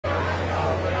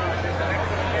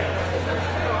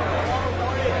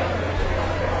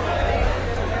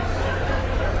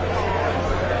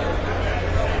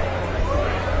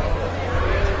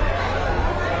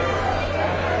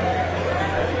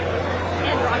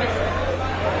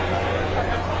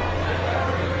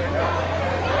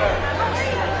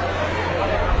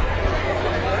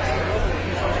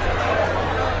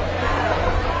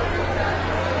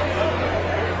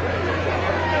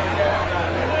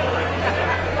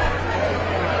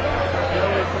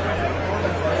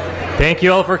Thank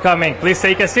you all for coming. Please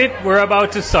take a seat. We're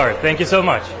about to start. Thank you so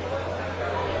much.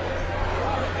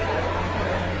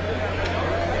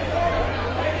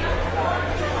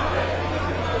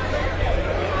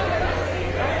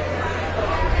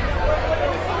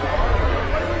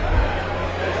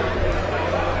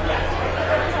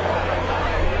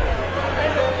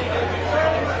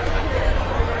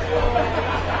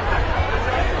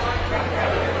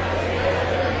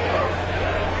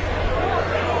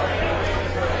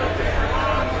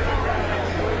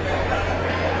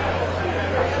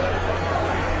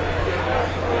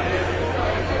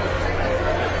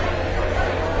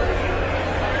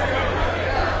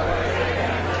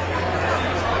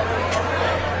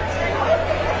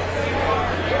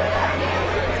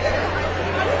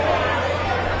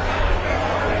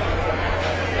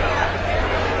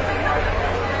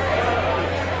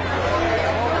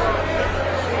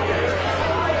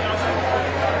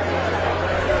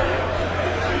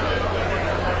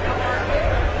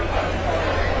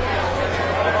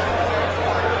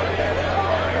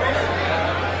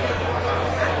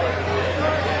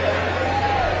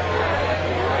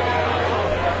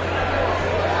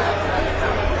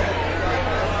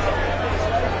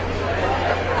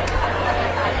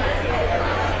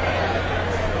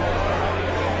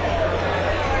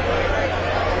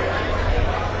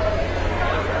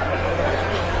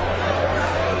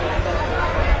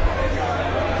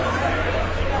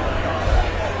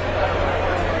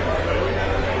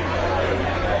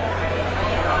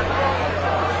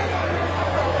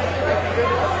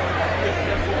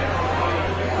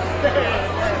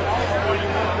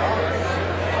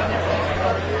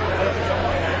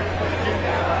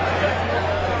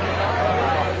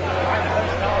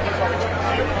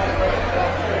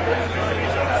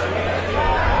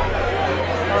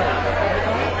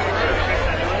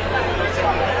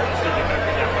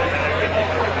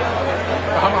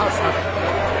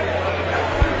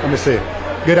 Let me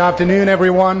see. Good afternoon,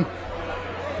 everyone.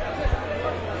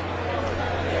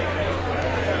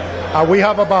 We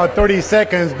have about 30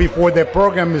 seconds before the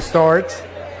program starts.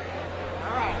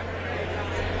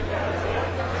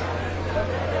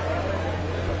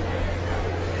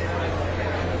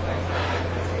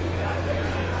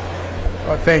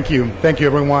 Thank you,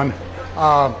 everyone.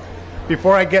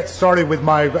 Before I get started with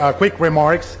my quick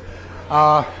remarks,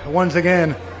 once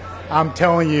again, I'm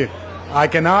telling you, I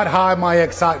cannot hide my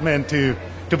excitement to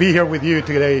be here with you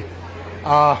today.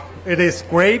 It is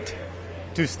great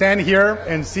to stand here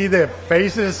and see the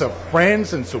faces of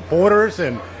friends and supporters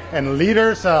and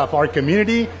leaders of our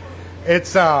community.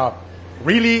 It's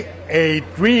really a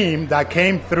dream that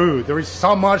came through. There is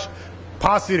so much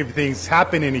positive things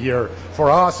happening here for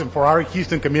us and for our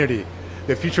Houston community.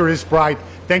 The future is bright.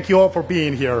 Thank you all for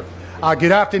being here.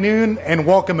 Good afternoon and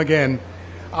welcome again.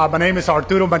 My name is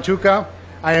Arturo Machuca.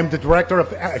 I am the director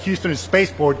of Houston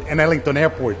Spaceport and Ellington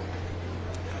Airport.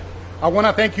 I want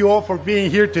to thank you all for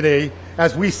being here today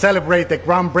as we celebrate the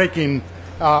groundbreaking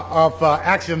of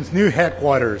Axiom's new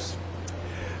headquarters.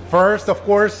 First, of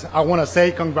course, I want to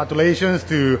say congratulations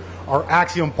to our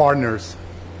Axiom partners.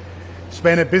 It's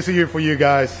been a busy year for you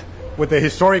guys. With the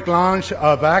historic launch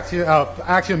of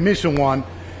Axiom Mission 1,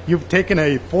 you've taken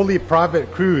a fully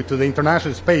private crew to the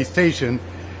International Space Station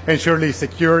and surely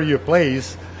secured your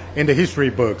place in the history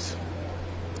books.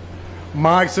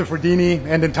 Mike Sofrodini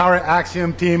and the entire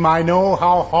Axiom team, I know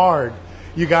how hard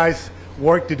you guys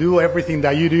work to do everything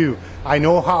that you do. I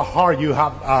know how hard you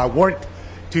have worked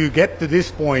to get to this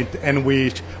point, and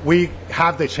we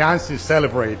have the chance to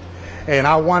celebrate. And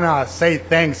I want to say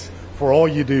thanks for all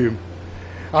you do.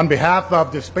 On behalf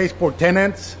of the spaceport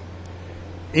tenants,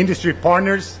 industry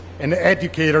partners, and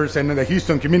educators and the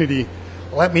Houston community,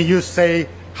 let me just say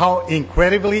how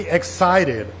incredibly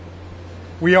excited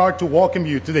we are to welcome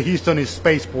you to the Houston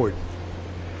Spaceport.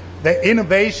 The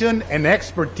innovation and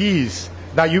expertise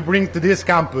that you bring to this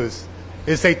campus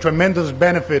is a tremendous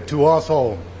benefit to us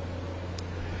all.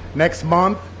 Next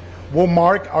month, we'll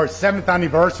mark our 7th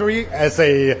anniversary as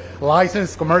a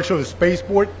licensed commercial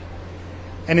spaceport.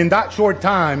 And in that short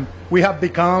time, we have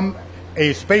become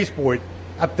a spaceport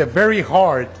at the very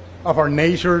heart of our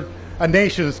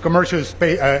nation's commercial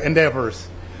space endeavors.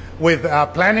 With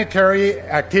planetary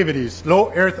activities,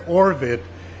 low Earth orbit,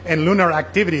 and lunar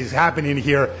activities happening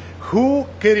here. Who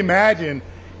could imagine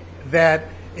that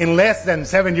in less than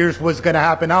 7 years was going to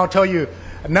happen? I'll tell you,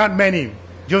 not many.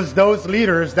 Just those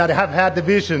leaders that have had the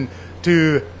vision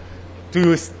to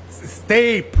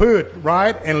stay put,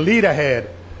 right, and lead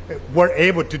ahead were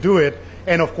able to do it.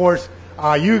 And of course,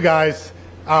 you guys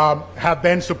have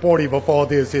been supportive of all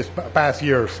this these past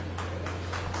years.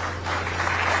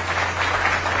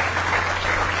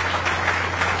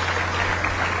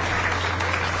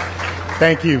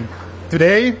 Thank you.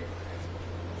 Today,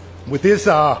 with this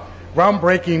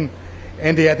groundbreaking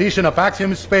and the addition of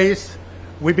Axiom Space,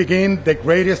 we begin the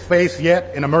greatest phase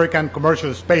yet in American commercial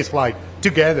spaceflight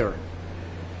together.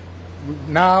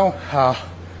 Now,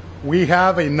 we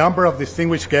have a number of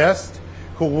distinguished guests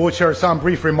who will share some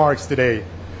brief remarks today.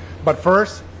 But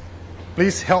first,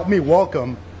 please help me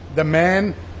welcome the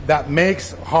man that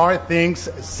makes hard things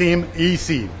seem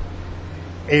easy,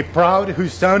 a proud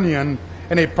Houstonian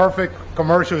and a perfect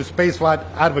commercial spaceflight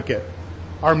advocate,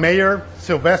 our Mayor,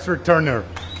 Sylvester Turner.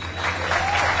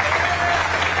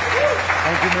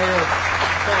 Thank you, Mayor.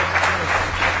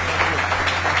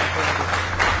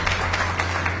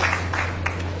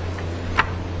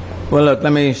 Well, look,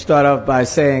 let me start off by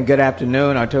saying good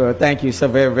afternoon, Arturo. Thank you so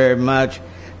very, very much.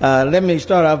 Let me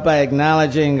start off by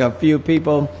acknowledging a few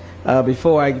people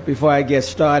before I get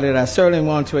started. I certainly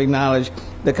want to acknowledge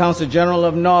the Consul General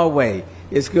of Norway.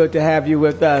 It's good to have you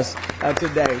with us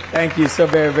today. Thank you so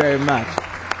very, very much.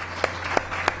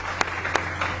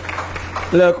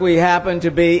 Look, we happen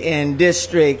to be in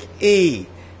District E,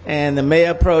 and the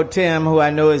Mayor Pro Tem, who I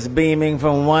know is beaming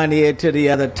from one ear to the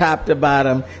other, top to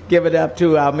bottom. Give it up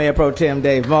to our Mayor Pro Tem,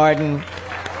 Dave Martin.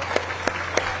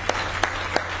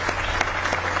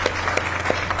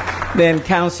 Then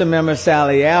Councilmember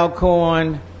Sally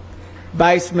Alcorn,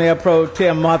 Vice Mayor Pro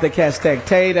Tem Martha Castek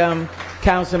Tatum,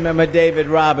 Councilmember David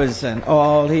Robinson,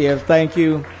 all here, thank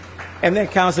you. And then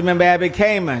Councilmember Abby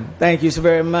Kamen, thank you so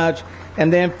very much.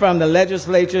 And then from the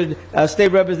legislature,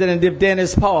 State Representative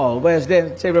Dennis Paul. Where's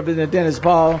State Representative Dennis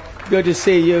Paul? Good to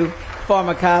see you,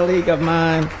 former colleague of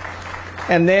mine.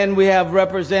 And then we have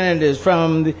representatives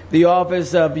from the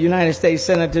office of United States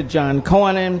Senator John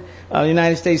Cornyn,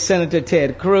 United States Senator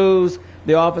Ted Cruz,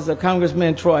 the office of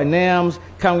Congressman Troy Nehms,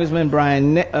 Congressman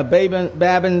Brian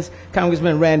Babbins,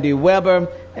 Congressman Randy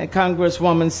Weber, and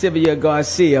Congresswoman Sylvia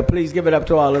Garcia. Please give it up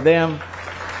to all of them.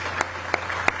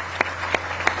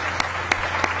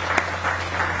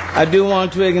 I do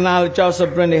want to acknowledge also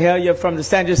Brenda Hellier from the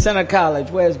San Jacinto College.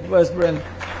 Where's Brenda?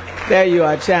 There you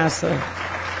are, Chancellor.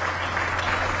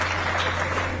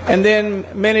 And then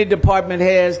many department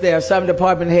heads. There are some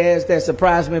department heads that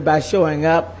surprised me by showing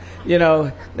up. You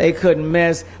know, they couldn't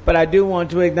miss. But I do want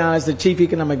to acknowledge the Chief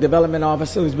Economic Development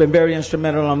Officer who's been very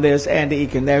instrumental on this, Andy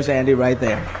Eakin. There's Andy right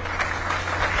there.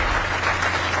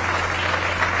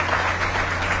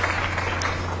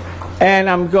 And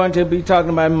I'm going to be talking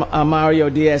about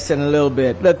Mario Diaz in a little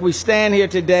bit. Look, we stand here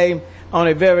today on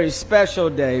a very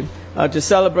special day to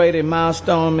celebrate a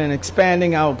milestone in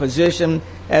expanding our position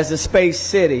as a space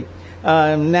city.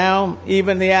 Now,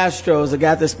 even the Astros have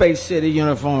got the Space City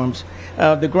uniforms.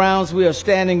 The grounds we are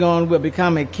standing on will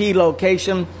become a key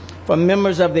location for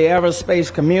members of the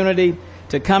aerospace community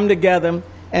to come together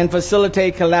and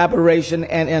facilitate collaboration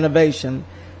and innovation.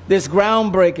 This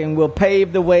groundbreaking will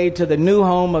pave the way to the new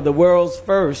home of the world's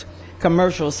first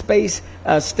commercial space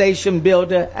station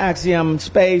builder, Axiom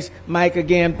Space. Mike,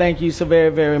 again, thank you so very,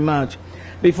 very much.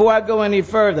 Before I go any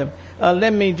further,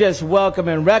 let me just welcome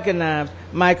and recognize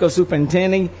Michael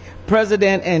Supentini,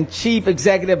 President and Chief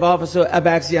Executive Officer of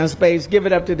Axiom Space. Give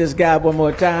it up to this guy one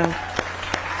more time.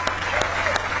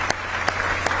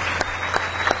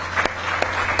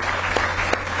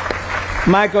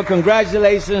 Michael,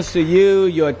 congratulations to you,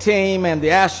 your team, and the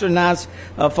astronauts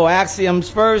for Axiom's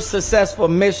first successful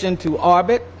mission to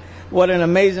orbit. What an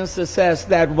amazing success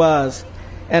that was.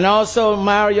 And also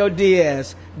Mario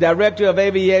Diaz, Director of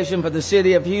Aviation for the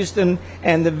City of Houston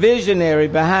and the visionary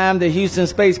behind the Houston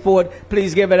Spaceport.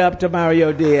 Please give it up to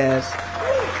Mario Diaz.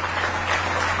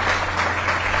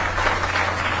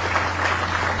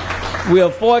 We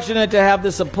are fortunate to have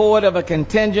the support of a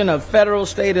contingent of federal,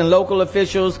 state, and local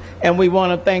officials, and we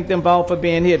want to thank them all for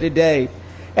being here today.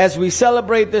 As we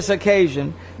celebrate this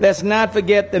occasion, let's not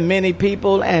forget the many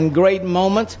people and great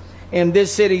moments in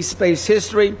this city's space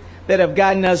history that have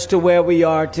gotten us to where we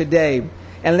are today.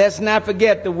 And let's not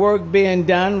forget the work being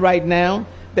done right now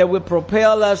that will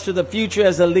propel us to the future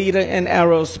as a leader in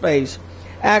aerospace.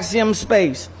 Axiom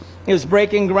Space is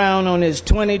breaking ground on its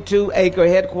 22-acre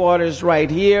headquarters right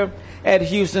here at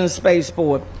Houston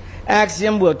Spaceport.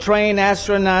 Axiom will train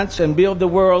astronauts and build the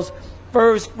world's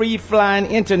first free-flying,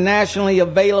 internationally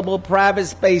available private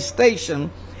space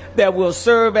station that will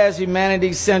serve as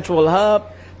humanity's central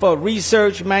hub for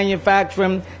research,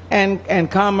 manufacturing,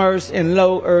 and commerce in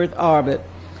low Earth orbit.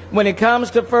 When it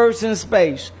comes to first in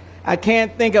space, I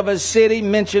can't think of a city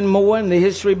mentioned more in the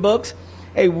history books,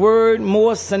 a word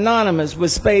more synonymous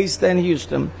with space than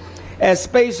Houston. As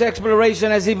space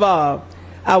exploration has evolved,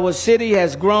 our city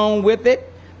has grown with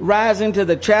it, rising to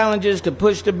the challenges to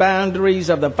push the boundaries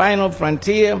of the final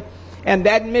frontier, and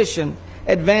that mission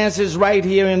advances right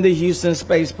here in the Houston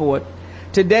Spaceport.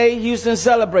 Today, Houston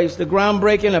celebrates the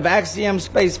groundbreaking of Axiom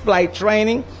Space flight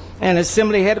training and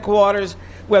assembly headquarters,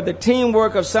 where the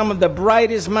teamwork of some of the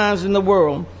brightest minds in the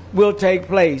world will take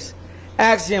place.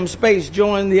 Axiom Space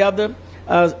joined the other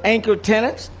anchor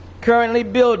tenants currently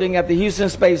building at the Houston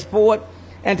Spaceport,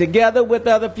 and together with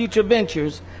other future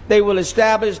ventures, they will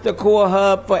establish the core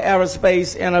hub for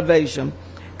aerospace innovation.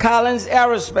 Collins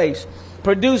Aerospace,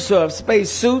 producer of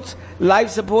space suits, life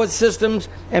support systems,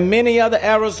 and many other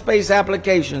aerospace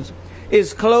applications,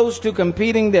 is close to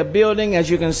completing their building, as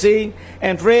you can see,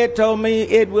 and Fred told me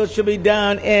should be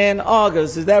done in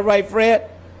August. Is that right, Fred?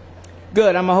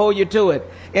 Good, I'm going to hold you to it.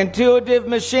 Intuitive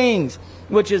Machines,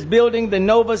 which is building the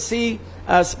Nova C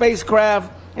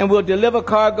spacecraft and will deliver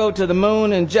cargo to the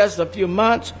moon in just a few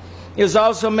months, is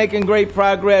also making great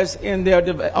progress in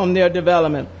on their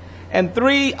development. And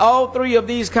all three of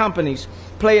these companies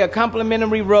play a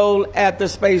complementary role at the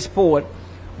spaceport.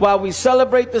 While we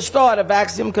celebrate the start of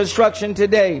Axiom construction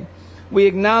today, we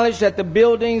acknowledge that the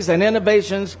buildings and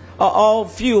innovations are all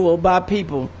fueled by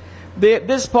people.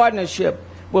 This partnership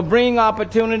will bring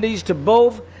opportunities to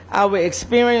both our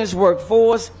experienced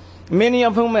workforce, many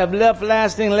of whom have left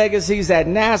lasting legacies at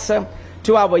NASA,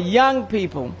 to our young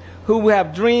people who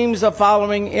have dreams of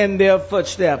following in their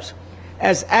footsteps.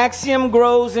 As Axiom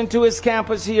grows into its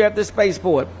campus here at the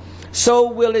spaceport,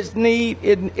 so will its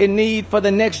need for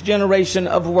the next generation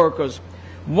of workers.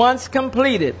 Once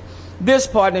completed, this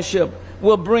partnership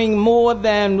will bring more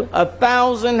than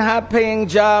 1,000 high-paying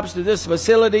jobs to this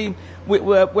facility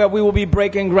where we will be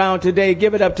breaking ground today.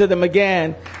 Give it up to them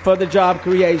again for the job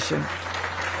creation.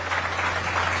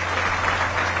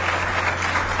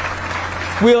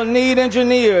 We'll need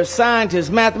engineers, scientists,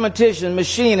 mathematicians,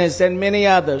 machinists, and many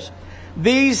others.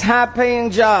 These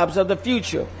high-paying jobs of the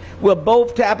future will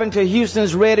both tap into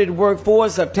Houston's ready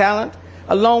workforce of talent,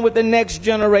 along with the next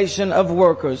generation of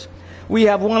workers. We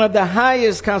have one of the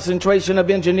highest concentration of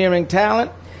engineering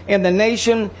talent in the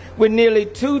nation, with nearly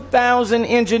 2,000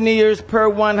 engineers per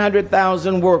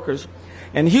 100,000 workers.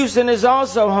 And Houston is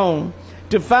also home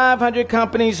to 500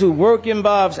 companies whose work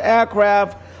involves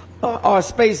aircraft or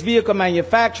space vehicle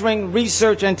manufacturing,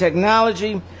 research and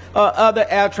technology, or other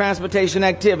air transportation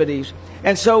activities.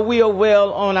 And so we are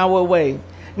well on our way.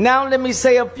 Now let me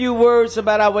say a few words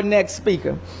about our next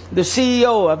speaker, the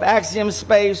CEO of Axiom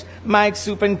Space, Mike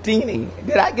Supentini.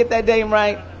 Did I get that name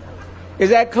right?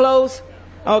 Is that close?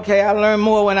 Okay, I'll learn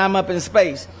more when I'm up in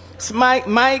space.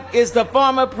 Mike is the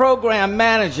former program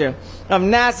manager of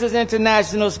NASA's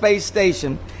International Space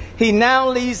Station. He now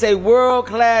leads a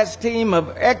world-class team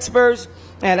of experts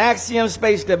at Axiom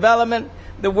Space Development,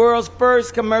 the world's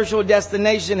first commercial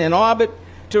destination in orbit,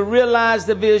 to realize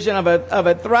the vision of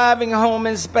a thriving home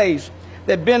in space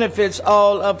that benefits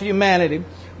all of humanity.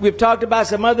 We've talked about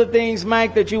some other things,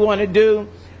 Mike, that you want to do,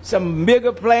 some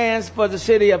bigger plans for the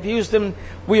city of Houston.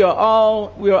 We are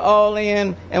all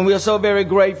in, and we are so very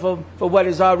grateful for what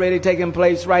is already taking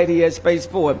place right here at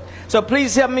Spaceport. So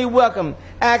please help me welcome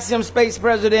Axiom Space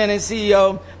President and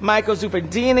CEO Michael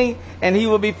Supentini, and he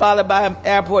will be followed by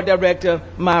Airport Director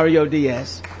Mario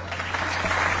Diaz.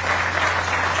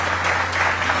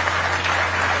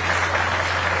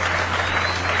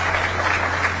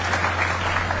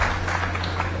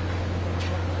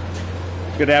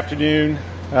 Good afternoon.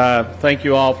 Thank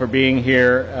you all for being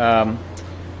here.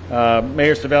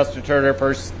 Mayor Sylvester Turner,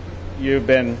 first, you've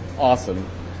been awesome.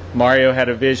 Mario had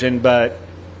a vision, but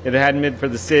if it hadn't been for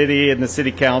the city and the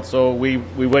city council, we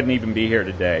wouldn't even be here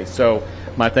today. So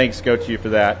my thanks go to you for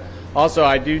that. Also,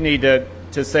 I do need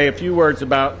to say a few words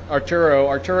about Arturo.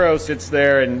 Arturo sits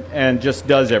there and just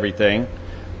does everything,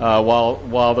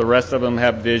 while the rest of them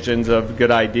have visions of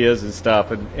good ideas and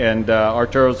stuff. And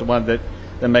Arturo's the one that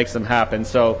makes them happen.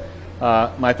 So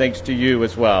my thanks to you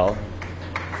as well.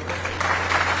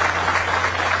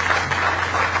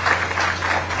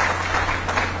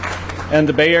 And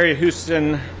the Bay Area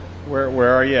Houston,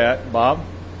 where are you at, Bob?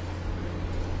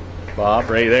 Bob,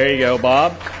 right there you go,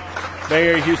 Bob. Bay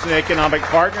Area Houston Economic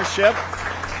Partnership.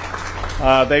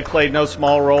 They played no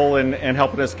small role in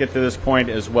helping us get to this point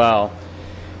as well.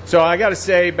 So I got to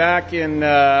say, back in,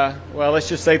 well, let's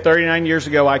just say 39 years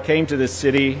ago, I came to this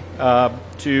city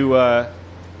to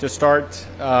start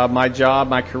my job,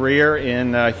 my career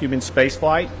in human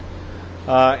spaceflight.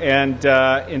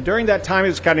 And during that time, it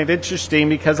was kind of interesting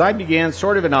because I began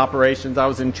sort of in operations. I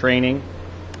was in training.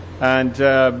 And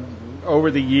over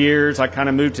the years, I kind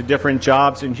of moved to different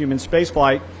jobs in human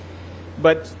spaceflight.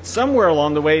 But somewhere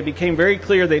along the way, it became very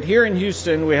clear that here in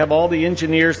Houston, we have all the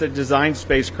engineers that design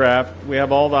spacecraft. We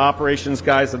have all the operations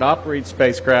guys that operate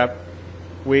spacecraft.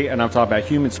 and I'm talking about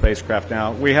human spacecraft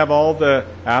now, we have all the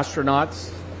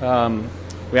astronauts,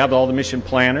 we have all the mission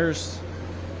planners,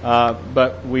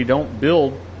 but we don't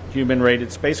build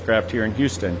human-rated spacecraft here in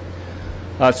Houston.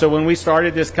 So when we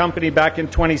started this company back in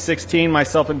 2016,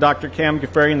 myself and Dr. Cam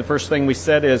Gafarian, the first thing we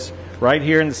said is, right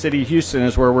here in the city of Houston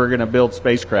is where we're going to build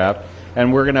spacecraft,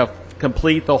 and we're going to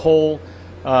complete the whole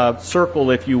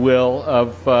circle, if you will,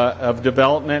 of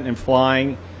development and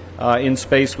flying in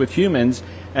space with humans.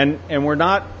 And we're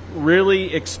not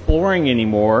really exploring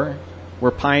anymore. We're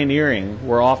pioneering.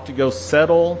 We're off to go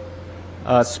settle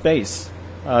space.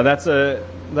 That's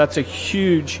a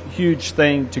huge, huge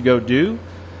thing to go do.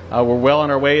 We're well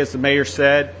on our way, as the mayor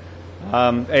said.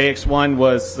 AX-1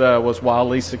 was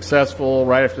wildly successful.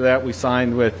 Right after that, we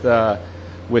signed with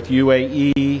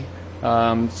UAE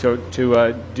so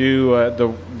to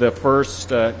do the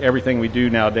first. Everything we do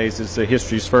nowadays is the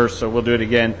history's first, so we'll do it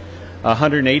again.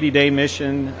 180-day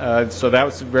mission. So that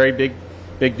was a very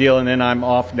big deal. And then I'm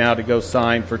off now to go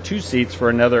sign for 2 seats for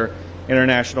another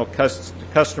international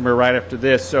customer right after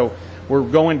this. So we're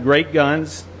going great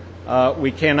guns.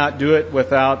 We cannot do it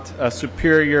without a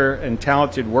superior and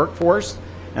talented workforce,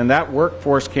 and that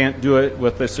workforce can't do it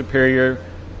with a superior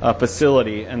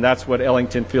facility, and that's what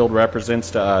Ellington Field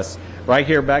represents to us. Right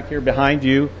here, back here behind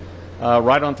you,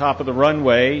 right on top of the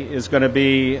runway is going to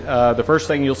be the first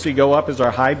thing you'll see go up is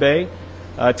our high bay.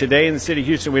 Today in the city of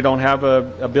Houston, we don't have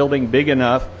a building big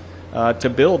enough to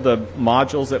build the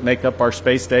modules that make up our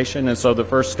space station, and so the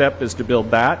first step is to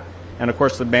build that. And of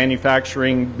course the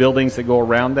manufacturing buildings that go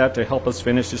around that to help us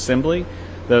finish assembly.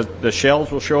 The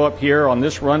shells will show up here on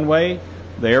this runway.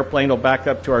 The airplane will back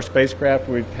up to our spacecraft.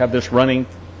 We have this running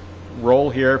roll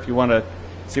here if you want to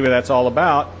see what that's all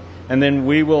about. And then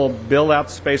we will build out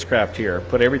the spacecraft here,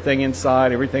 put everything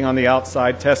inside, everything on the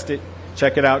outside, test it,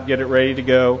 check it out, get it ready to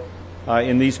go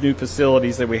in these new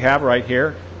facilities that we have right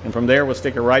here. And from there we'll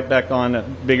stick it right back on a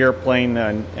big airplane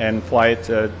and fly it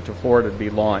to Florida to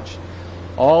be launched.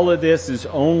 All of this is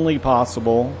only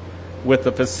possible with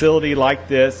a facility like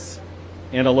this,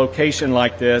 in a location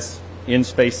like this, in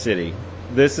Space City.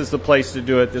 This is the place to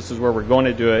do it. This is where we're going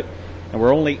to do it. And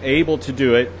we're only able to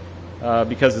do it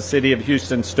because the city of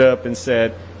Houston stood up and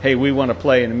said, hey, we want to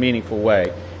play in a meaningful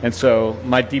way. And so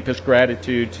my deepest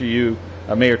gratitude to you,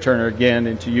 Mayor Turner, again,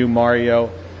 and to you,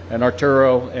 Mario, and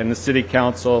Arturo, and the City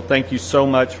Council. Thank you so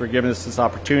much for giving us this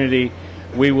opportunity.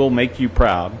 We will make you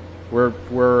proud.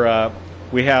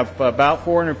 We have about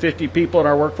 450 people in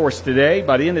our workforce today.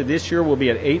 By the end of this year, we'll be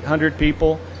at 800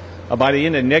 people. By the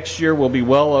end of next year, we'll be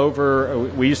well over.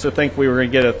 We used to think we were going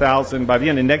to get 1,000. By the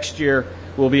end of next year,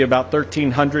 we'll be about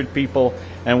 1,300 people,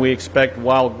 and we expect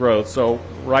wild growth. So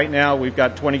right now, we've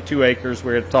got 22 acres.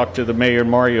 We're going to talk to the mayor,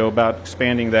 Mario, about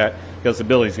expanding that because the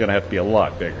building's going to have to be a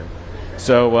lot bigger.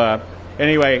 So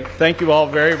anyway, thank you all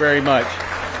very, very much.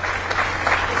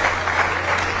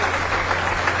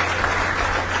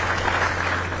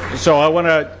 So I want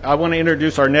to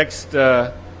introduce our next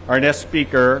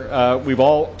speaker. We've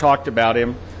all talked about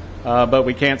him, but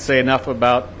we can't say enough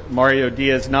about Mario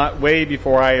Diaz. Not way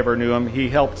before I ever knew him, he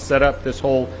helped set up this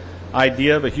whole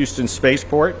idea of a Houston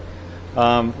Spaceport,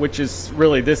 which is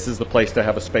really, this is the place to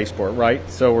have a spaceport, right?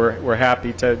 So we're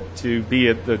happy to be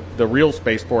at the real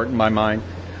spaceport in my mind.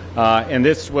 And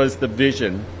this was the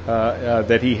vision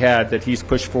that he had, that he's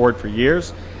pushed forward for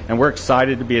years, and we're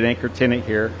excited to be an anchor tenant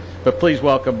here. But please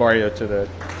welcome Mario to the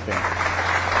stand.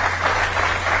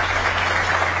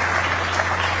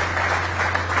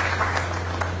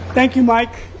 Thank you,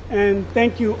 Mike, and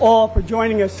thank you all for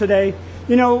joining us today.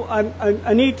 You know,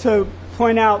 I need to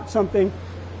point out something.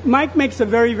 Mike makes a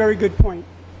very, very good point.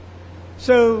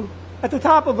 So at the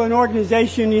top of an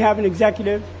organization, you have an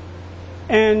executive,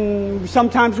 and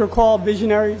sometimes we're called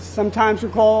visionaries, sometimes we're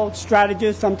called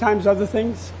strategists, sometimes other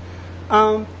things.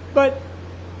 But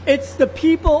it's the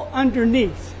people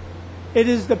underneath. It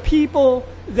is the people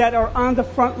that are on the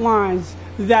front lines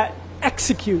that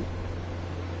execute.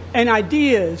 And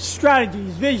ideas,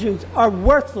 strategies, visions are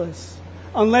worthless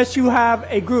unless you have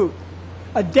a group,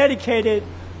 a dedicated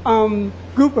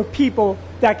group of people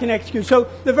that can execute. So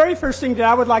the very first thing that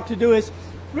I would like to do is,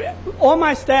 all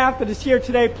my staff that is here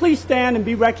today, please stand and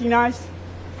be recognized.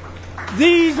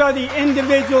 These are the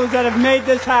individuals that have made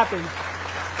this happen.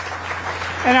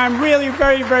 And I'm really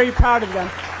very, very proud of them.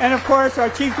 And of course, our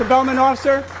Chief Development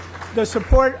Officer, the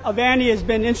support of Andy has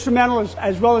been instrumental,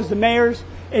 as well as the mayors,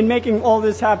 in making all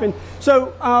this happen.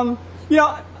 So, you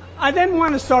know, I then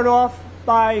want to start off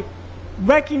by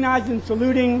recognizing and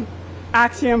saluting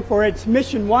Axiom for its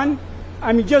Mission 1.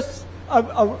 I mean, just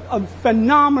a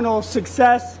phenomenal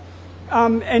success,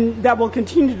 and that will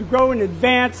continue to grow and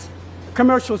advance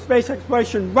commercial space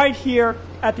exploration right here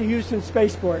at the Houston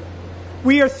Spaceport.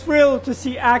 We are thrilled to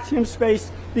see Axiom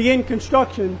Space begin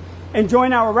construction and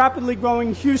join our rapidly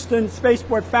growing Houston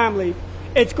Spaceport family.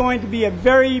 It's going to be a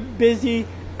very busy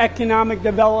economic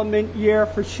development year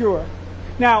for sure.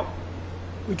 Now,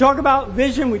 we talk about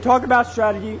vision, we talk about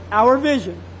strategy. Our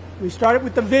vision, we started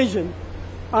with the vision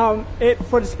for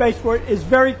the spaceport, is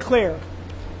very clear.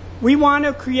 We want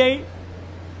to create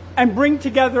and bring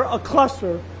together a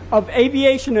cluster of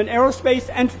aviation and aerospace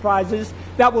enterprises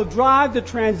that will drive the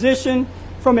transition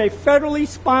from a federally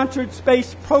sponsored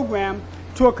space program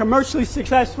to a commercially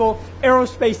successful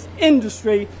aerospace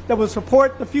industry that will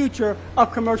support the future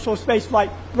of commercial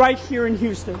spaceflight right here in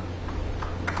Houston.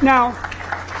 Now,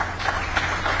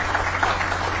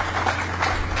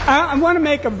 I want to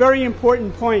make a very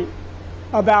important point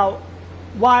about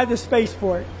why the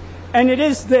spaceport, and it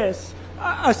is this.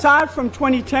 Aside from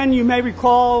 2010, you may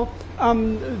recall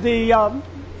the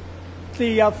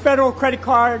federal credit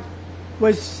card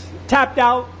was tapped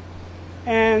out,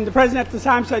 and the president at the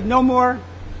time said no more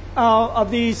of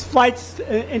these flights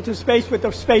into space with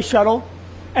the space shuttle.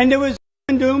 And there was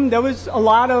doom. There was a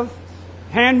lot of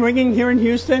hand-wringing here in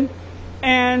Houston.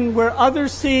 And where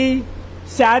others see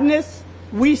sadness,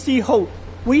 we see hope.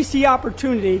 We see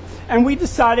opportunity. And we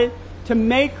decided to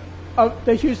make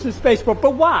the Houston Spaceport.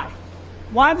 But why?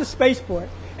 Why the spaceport?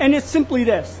 And it's simply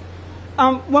this.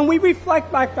 When we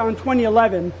reflect back on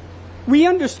 2011, we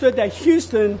understood that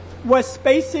Houston was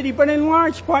Space City, but in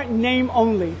large part name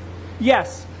only.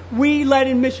 Yes, we led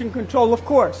in mission control, of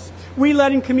course. We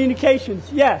led in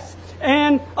communications, yes.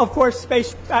 And, of course,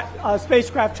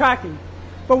 spacecraft tracking.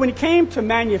 But when it came to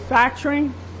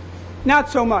manufacturing, not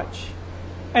so much.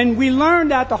 And we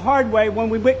learned that the hard way when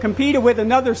we competed with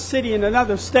another city in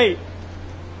another state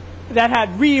that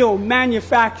had real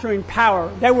manufacturing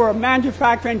power. They were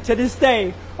manufacturing, to this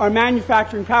day, our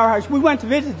manufacturing powerhouse. We went to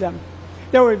visit them.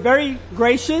 They were very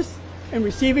gracious in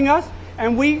receiving us,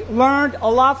 and we learned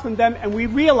a lot from them, and we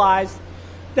realized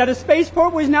that a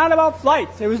spaceport was not about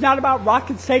flights. It was not about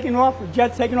rockets taking off or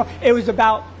jets taking off. It was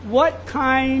about what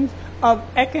kind of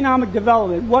economic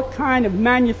development, what kind of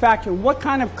manufacturing, what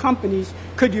kind of companies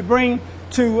could you bring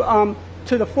to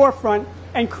the forefront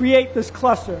and create this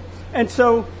cluster. And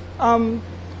so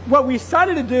what we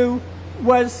started to do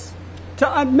was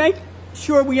to make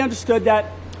sure we understood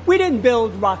that we didn't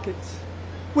build rockets.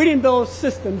 We didn't build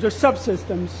systems or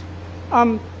subsystems.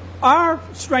 Our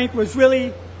strength was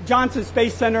really Johnson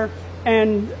Space Center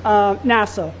and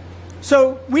NASA.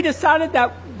 So we decided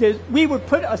that we would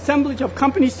put assemblage of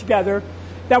companies together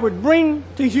that would bring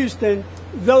to Houston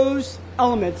those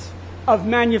elements of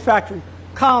manufacturing.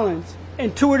 Collins,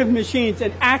 Intuitive Machines,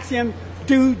 and Axiom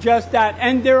do just that,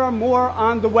 and there are more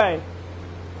on the way.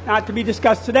 Not to be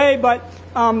discussed today, but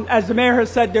as the mayor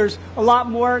has said, there's a lot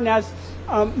more, and as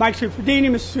Mr.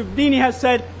 Sufdini has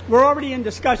said, we're already in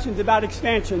discussions about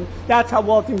expansion. That's how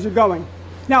well things are going.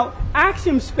 Now,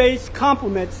 Axiom Space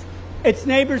complements its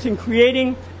neighbors in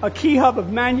creating a key hub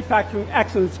of manufacturing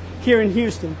excellence here in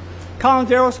Houston. Collins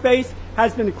Aerospace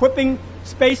has been equipping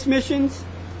space missions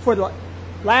for the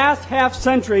last half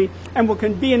century and will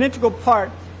be an integral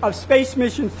part of space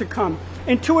missions to come.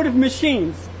 Intuitive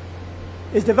Machines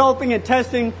is developing and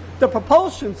testing the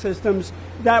propulsion systems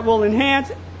that will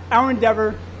enhance our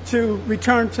endeavor to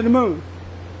return to the moon.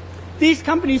 These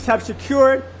companies have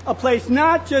secured a place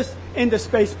not just in the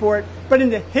spaceport, but in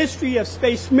the history of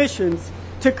space missions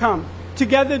to come.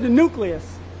 Together, the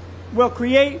nucleus will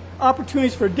create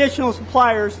opportunities for additional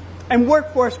suppliers and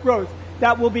workforce growth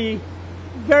that will be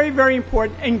very, very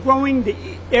important in growing the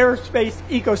aerospace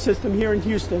ecosystem here in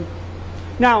Houston.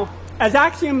 Now, as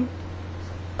Axiom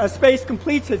Space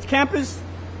completes its campus,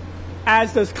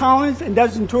 as does Collins and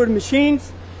does Intuitive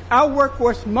Machines, our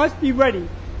workforce must be ready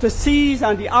to seize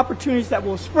on the opportunities that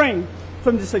will spring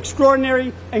from this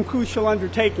extraordinary and crucial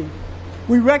undertaking.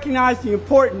 We recognize the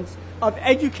importance of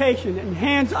education and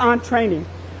hands-on training.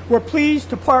 We're pleased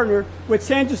to partner with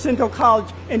San Jacinto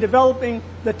College in developing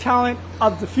the talent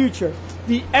of the future.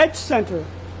 The EDGE Center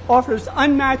offers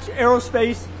unmatched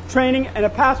aerospace training and a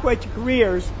pathway to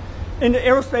careers in the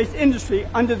aerospace industry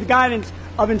under the guidance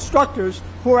of instructors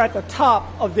who are at the top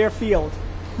of their field.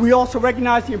 We also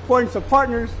recognize the importance of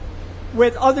partners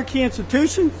with other key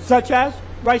institutions such as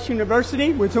Rice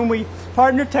University, with whom we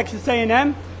partner, Texas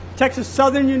A&M, Texas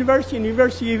Southern University, and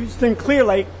University of Houston Clear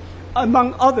Lake,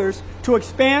 among others, to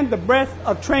expand the breadth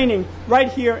of training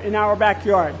right here in our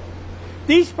backyard.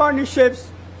 These partnerships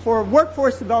for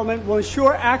workforce development will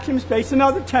ensure Axiom Space and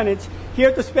other tenants here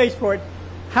at the spaceport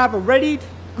have a ready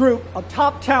group of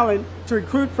top talent to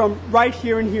recruit from right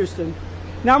here in Houston.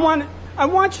 Now I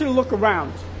want you to look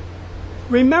around.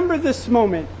 Remember this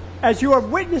moment as you are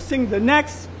witnessing the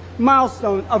next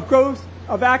milestone of growth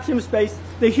of Axiom Space,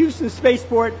 the Houston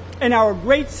Spaceport, and our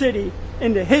great city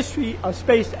in the history of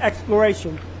space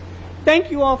exploration.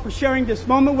 Thank you all for sharing this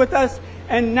moment with us.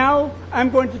 And now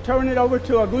I'm going to turn it over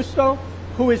to Augusto,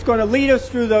 who is going to lead us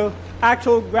through the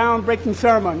actual groundbreaking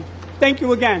ceremony. Thank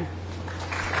you again,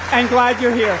 and glad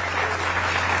you're here.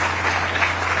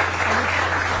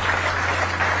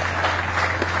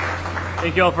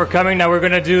 Thank you all for coming. Now we're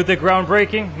going to do the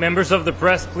groundbreaking. Members of the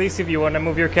press, please, if you want to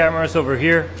move your cameras over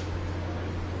here.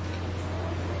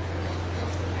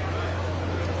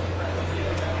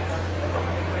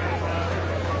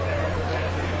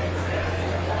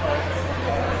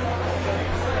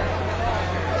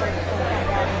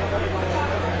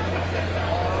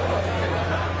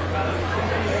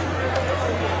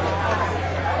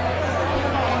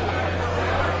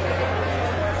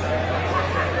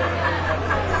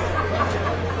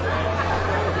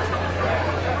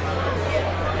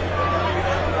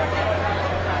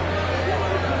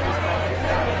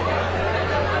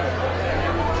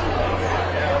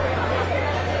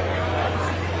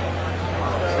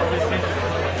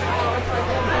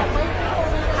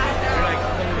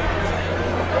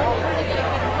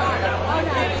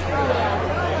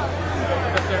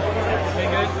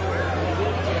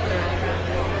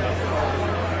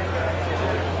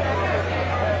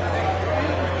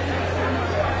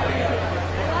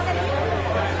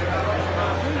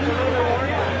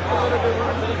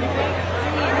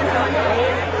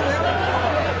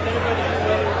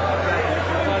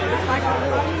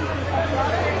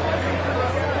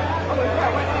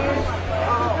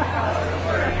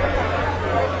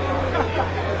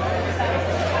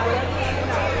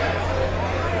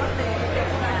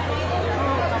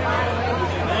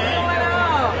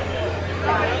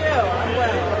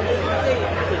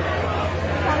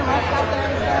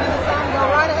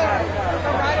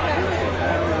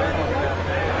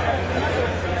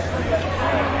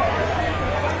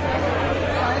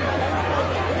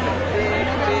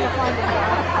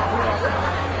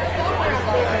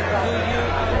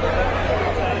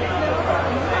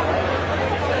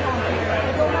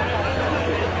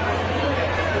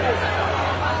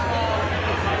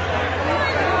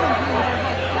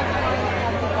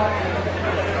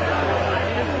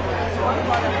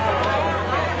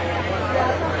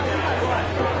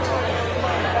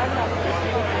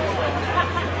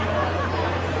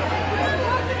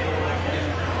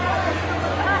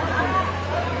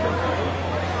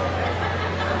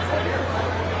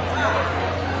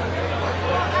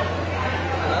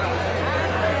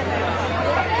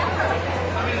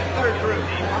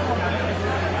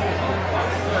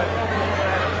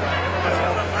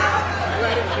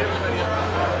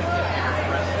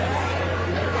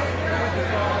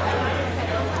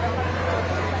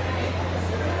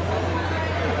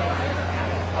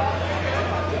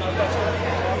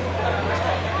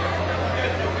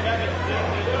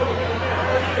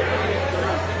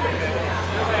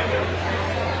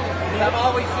 I've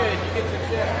always said you get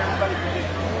success, everybody can get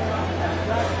it.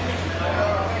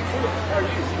 How are you?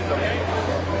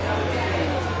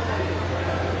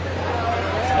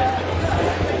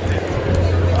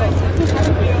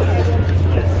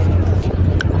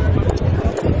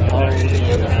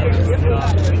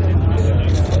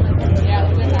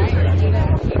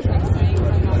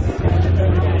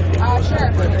 Sure.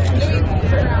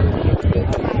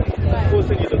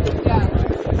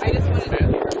 I just wanted to.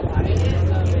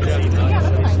 Yeah, that's fine.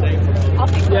 I'll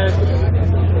take that.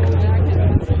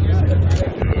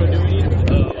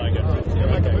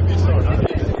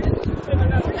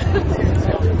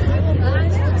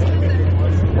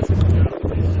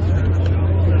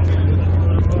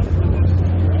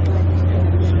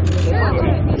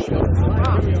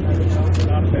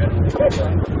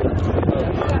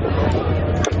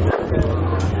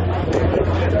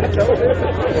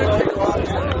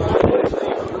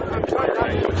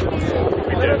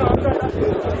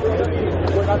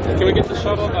 Can we get the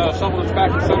shuttle? Shuttle is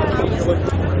back in center, please.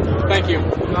 Thank you.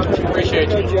 Appreciate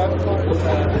you. You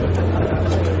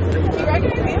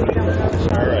recognize me?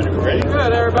 All right, ready?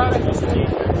 Good, everybody.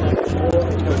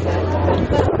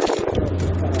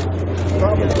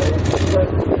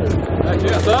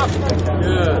 Yes, up.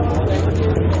 Good.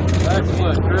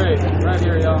 Excellent. Great. Right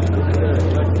here, y'all. Good.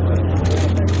 Excellent.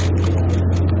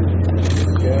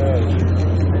 Good.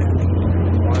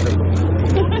 Wonderful.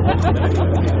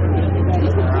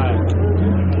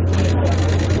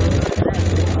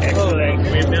 Excellent.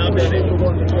 We've now done it.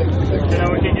 So now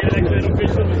we can get an elected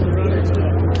official, Mr. Roberts.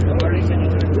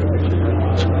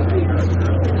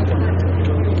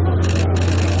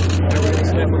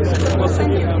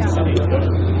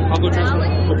 I'll go drink some.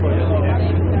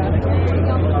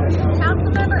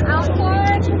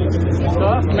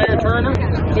 Turner,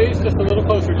 please, just a little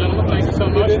closer, gentlemen. Thank you so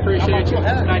much. Appreciate you.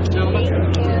 Thank you, gentlemen.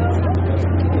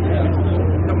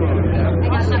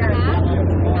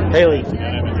 Haley.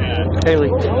 Haley.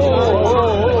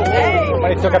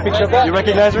 Somebody took a picture of that? You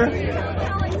recognize her?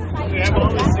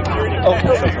 Oh,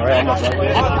 sorry, I'm not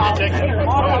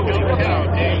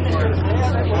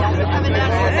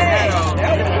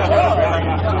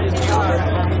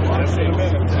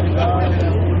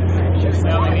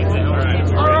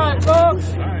All right, folks.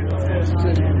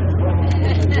 Okay,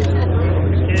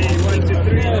 1, 2,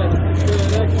 3.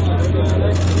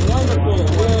 Wonderful.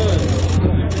 Good.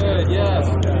 Yes.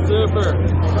 Super.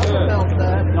 Good.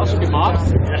 Y'all should be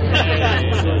mobs.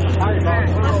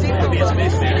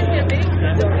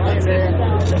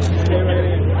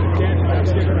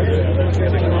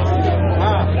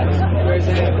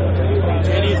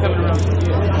 Andy's coming around.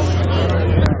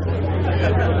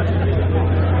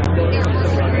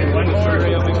 One more.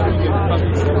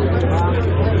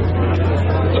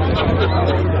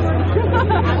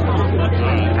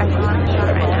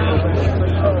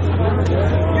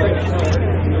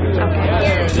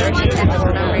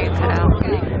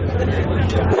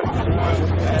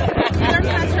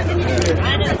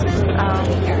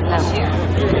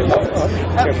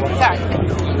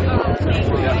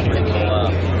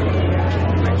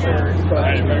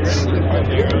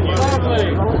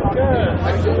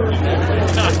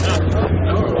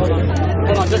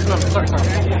 Hold on, just a moment. Sorry.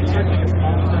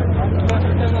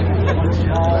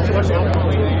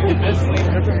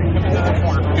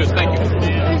 Good, thank you.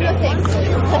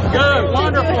 Good,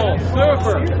 wonderful,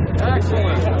 super,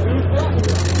 excellent.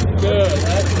 Good,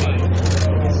 excellent,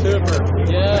 super,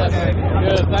 yes,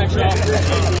 good, thanks y'all.